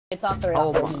It's after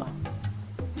Oh it. my.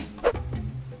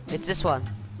 It's this one.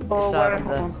 Oh, It's, where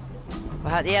the-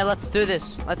 am Yeah, let's do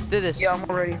this. Let's do this. Yeah, I'm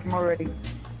already.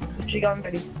 She got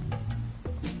ready.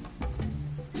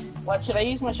 What, should I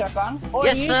use my shotgun? Or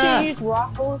Yes, you sir. two use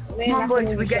rifles? Come on,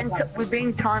 boys, we're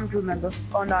being timed, remember?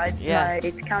 Oh no, Yeah. no,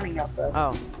 it's counting up though.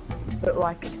 Oh. But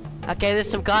like, Okay, there's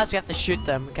some guys, we have to shoot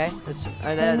them, okay? There's a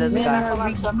Yeah, guy.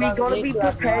 no, we gotta be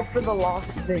prepared for the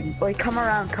last thing. Wait, come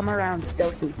around,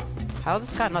 stealthy. How's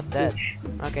this guy not dead?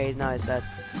 Okay, no, he's dead.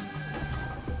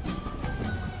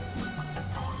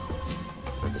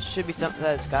 There should be something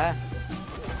there, this guy.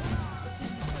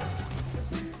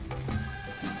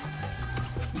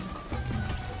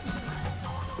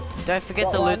 Don't forget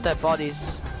What to loot one? their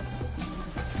bodies.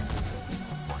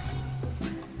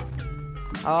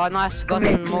 Oh, nice, got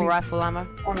some more rifle ammo.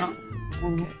 Oh no.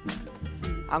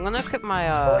 I'm gonna equip my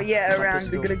Oh yeah, my around.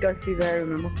 pistol. We're gonna go through there.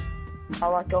 Remember? I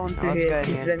like going through let's here go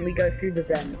because here. then we go through the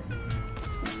vent.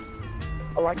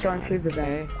 I like going through the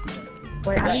Okay. vent.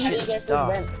 Wait, How do you Shit, get to the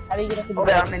stop. vent? How do you get up to the Oh,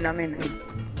 vent? I'm in.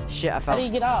 Shit, I How do fell.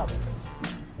 you get up?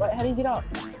 Wait, how do you get up?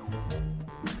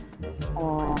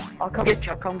 Oh, I'll come get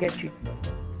you.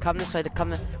 Come this way, come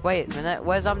this. Wait a minute,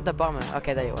 where's the bomber?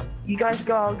 Okay, there you are. You guys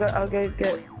go. I'll go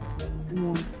get.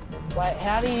 Wait,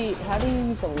 how do you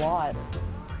use a light?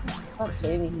 I can't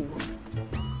see anything.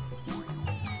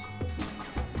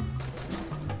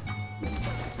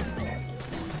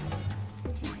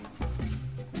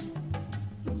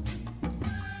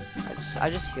 I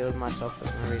just healed myself for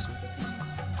some reason.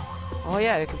 Oh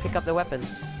yeah, you can pick up the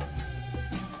weapons.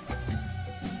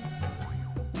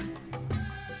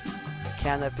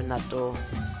 Can't open that door.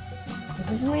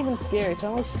 This isn't even scary. It's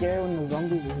only scary when the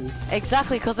zombies are here.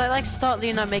 Exactly, because they like start,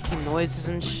 you know, making noises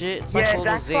and shit. It's like Yeah, all the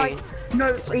that's Z. like. No,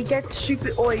 it gets super.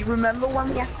 Oi, remember when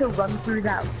we have to run through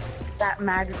that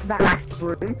mass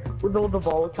room with all the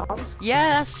volatiles? Yeah,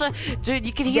 that's so, dude.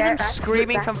 You can hear Yeah, them that's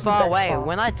screaming that's from the far best away. part.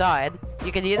 When I died,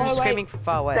 you can hear them Oh, wait. screaming from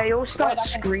far away. They all start Wait, I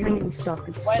can- screaming and stuff.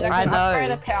 It's Wait, so I can know. upgrade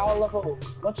a power level.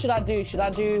 What should I do? Should I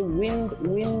do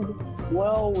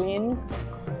whirlwind,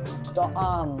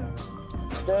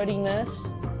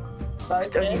 sturdiness, focus?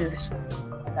 Sturdiness.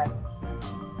 Okay.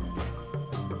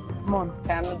 Come on.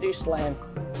 Okay, I'm gonna do slam.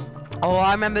 Oh,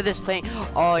 I remember this playing.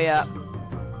 Oh yeah.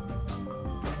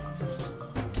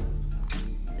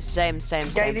 Same.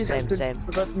 Gators open.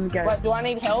 Forgot them to go. Wait, do I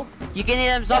need health? You can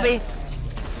hear them, zombie.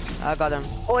 I got him.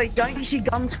 Oi, don't use your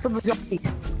guns for the zombies.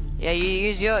 Yeah, you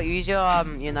use your you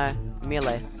know,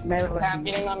 melee. Melee Okay, I'm weapons.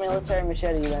 getting my military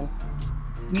machete then.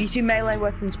 Use your melee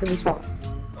weapons for this one.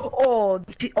 Oh,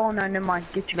 oh no, never mind.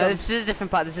 Get your No, guns. this is a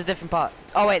different part. This is a different part.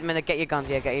 Oh wait a minute, get your guns.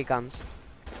 Yeah, get your guns.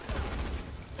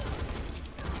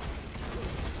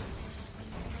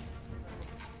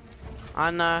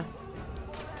 I know.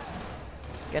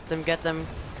 Get them.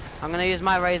 I'm gonna use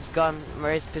my raised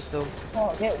pistol.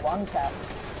 Oh, get one tap.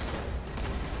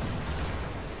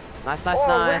 Nice.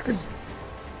 Oh, weapon.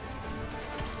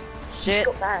 Shit. Just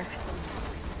got back.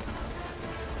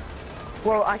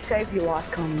 Well, I saved your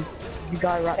life, Connie. The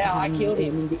guy right Yeah, I behind killed you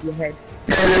him. aiming at your head.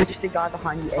 No, just a guy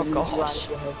behind you Oh, aiming right gosh. at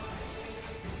your head.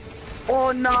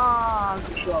 Oh nah,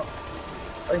 good shot.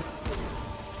 Oi.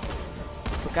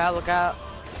 Look out.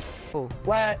 Oh,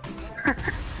 Wait,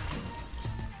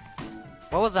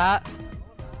 what was that?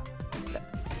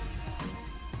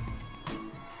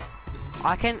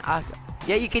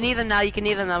 Yeah, you can hear them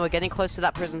now. We're getting close to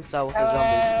that prison cell with the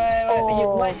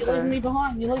zombies. wait, you're okay. leaving me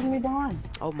behind. You're leaving me behind.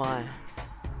 Oh my.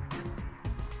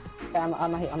 Okay,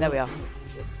 I'm There we are.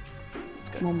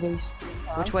 Come on, boys.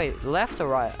 Which way? Left or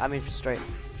right? I mean straight.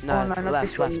 No, Oh, no, not left,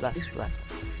 this way, left. this way.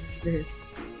 Here.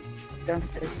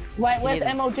 Downstairs. Wait, where's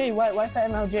Neither. MLG? Wait for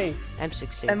MLG.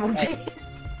 M16. MLG.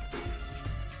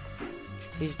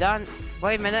 He's done.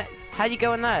 Wait a minute. How do you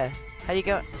go in there? How do you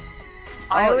go?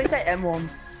 I Oh. always say M1.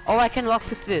 Oh, I can lock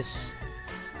with this.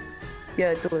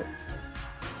 Yeah, do it.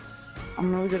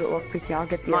 I'm really good at lockpicking. I'll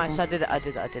get the Nice, M1. I did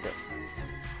it.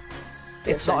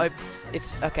 Yeah, It's not. same.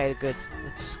 It's okay. Good.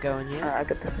 Let's go in here. Alright, I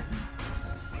got that.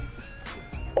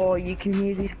 Oh, you can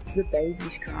hear the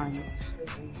babies crying.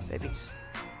 Babies.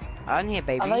 I don't hear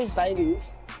Are those babies.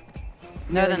 babies?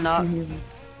 No, Yeah, they're you not. can hear them.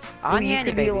 I don't Well, hear you any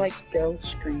could hear, babies. like girls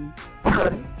scream.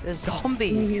 They're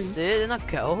zombies, dude. They're not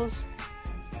girls.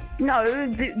 No,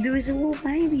 there was a little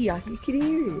baby. You could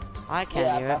hear it. I can't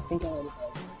Yeah, hear I it. think I heard it.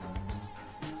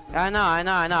 I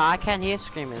know. I can't hear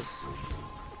screamers.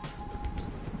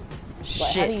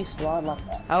 Wait, how do you Shit. slide like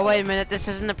that? Oh wait a minute. This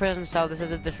isn't a prison cell. This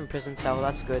is a different prison cell.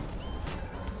 That's good.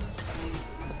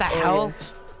 What the hell?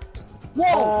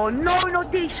 yes. Oh no,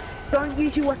 not this! Don't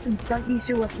use your weapons. Don't use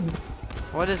your weapons.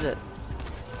 What is it?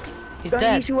 He's Don't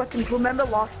dead. use your weapons. Remember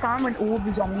last time when all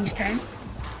the zombies came?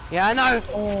 Yeah, I know.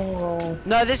 Oh.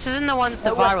 No, this isn't the one, the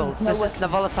No virals. weapons, no This is the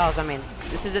volatiles, I mean.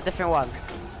 This is a different one.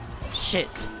 Shit.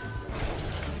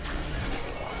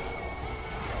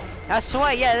 I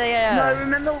swear, yeah. No,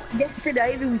 remember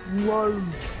yesterday there was loads.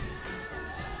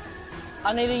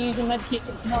 I need to use a med kit.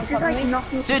 It's not This is like coming.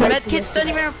 nothing. Dude, medkits don't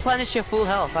even replenish your full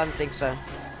health. I don't think so.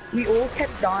 We all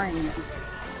kept dying.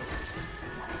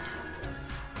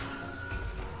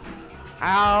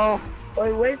 Ow.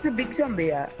 Wait, where's the big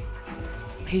zombie at?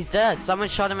 He's dead. Someone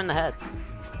shot him in the head.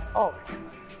 Oh,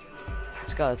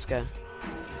 Let's go, let's go.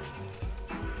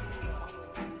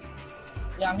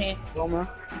 Yeah, I'm here. bomber.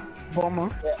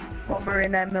 Yeah. Bomber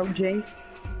in MLG.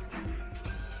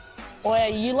 Oh yeah,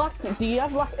 you like? Do you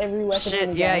have like every weapon in Shit,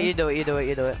 the yeah, game? you do it.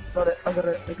 Got it, I got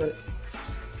it.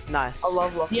 Nice. I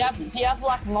love luck. Do you have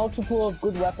like multiple of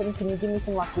good weapons? Can you give me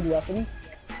some like good weapons?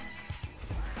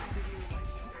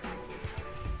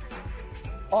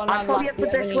 Oh, no, I probably have the do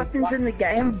you best any, weapons like- in the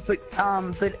game, but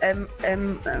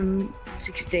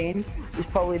M16 is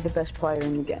probably the best player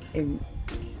in the game.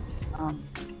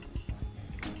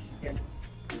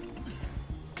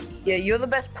 Yeah, you're the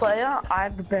best player. I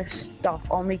have the best stuff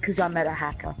on me because I met a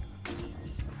hacker.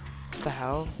 What the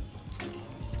hell?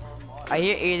 Are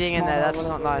you eating in there? That's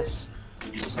not nice.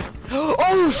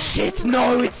 Oh shit!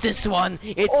 No, it's this one.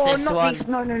 It's Oh, this not one. this.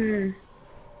 No.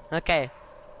 Okay.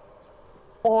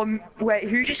 Wait,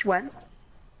 who just went?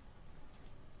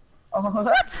 Oh,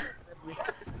 what?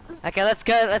 Okay, let's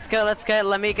go.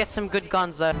 Let me get some good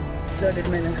guns though. So did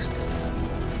Menace.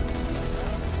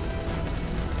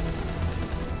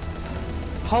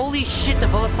 Holy shit, the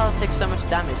volatiles take so much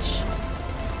damage.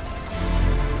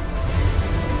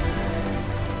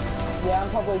 Yeah, I'm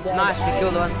probably dead. Nice, we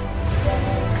killed one.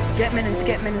 Get Menace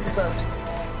first.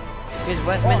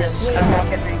 Where's Oh, Minus? shit. Okay, I'll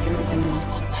get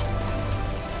Menace.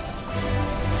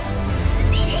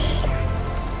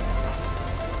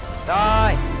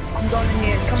 Die! I'm going in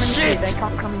here. Come in here. Shit! They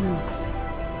can't come in here.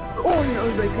 Oh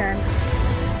no, they can.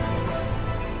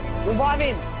 Revive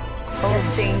him! Oh,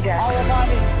 seeing Jack. I'll revive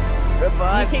him.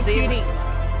 Revive, You keep see? shooting.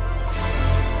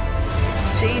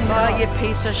 Seeing Oh, you Jack.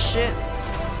 piece of shit.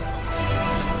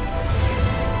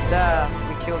 There,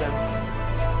 we killed him.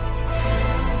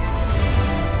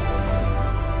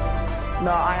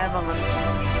 No, I have him.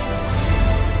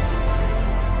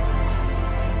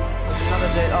 There's another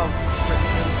dude. Oh, frick.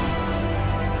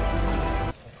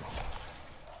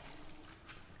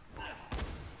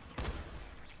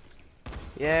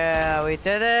 Yeah, we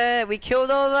did it! We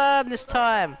killed all of them this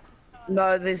time!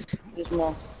 No, there's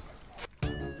more.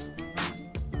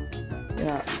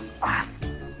 Yeah. Ah.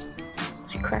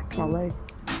 She cracked my leg.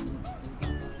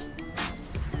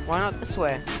 Why not this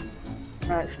way?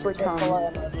 Alright, split Just time.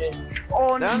 follow MLG.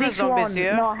 Oh, There are no this zombies one.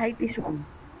 here. No, I hate this one.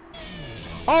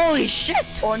 Holy shit!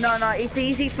 Oh, no, it's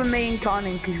easy for me and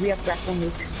Conan because we have grappling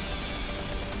hooks.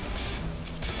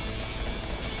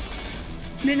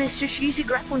 Minus, just use your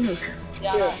grappling hook.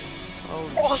 Yeah, I know.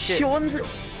 Holy Oh, shit.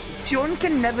 Sean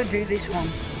can never do this one.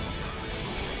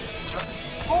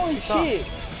 Holy Stop. shit!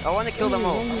 I want to kill them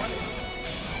all.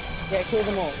 Yeah, kill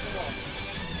them all.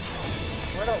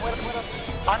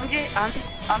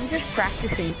 I'm just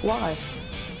practicing. Why?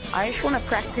 I just want to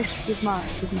practice with my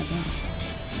gun.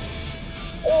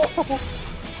 Oh!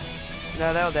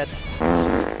 No, they're all dead.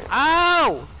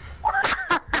 Ow!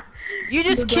 You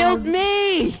just The killed dog.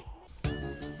 me!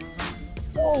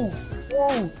 Whoa!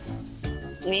 Whoa!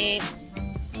 Me.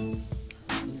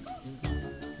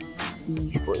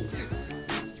 These boys.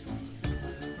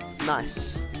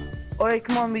 Nice. Alright,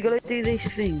 come on, we gotta do this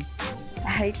thing. I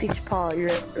hate this part. You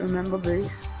remember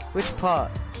this? Which part?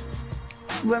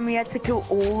 When we had to kill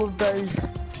all of those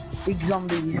big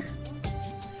zombies.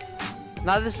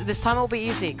 No, this time will be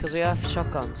easy because we have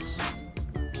shotguns.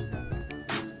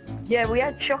 Yeah, we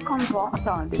had shotguns last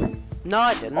time, didn't we? No,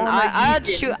 I didn't. Oh, no, I you had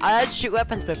didn't. I had shoot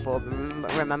weapons before.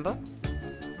 Remember?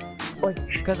 Oi,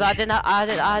 Because I didn't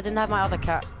have my other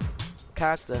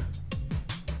character.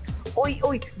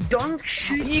 oi, don't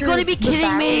shoot. You gotta be the kidding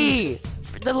barrels. me!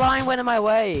 The line went in my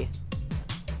way.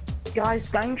 Guys,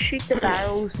 don't shoot the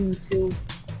barrels until.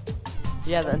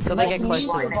 Yeah, until they get Can close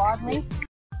you to me. revive me?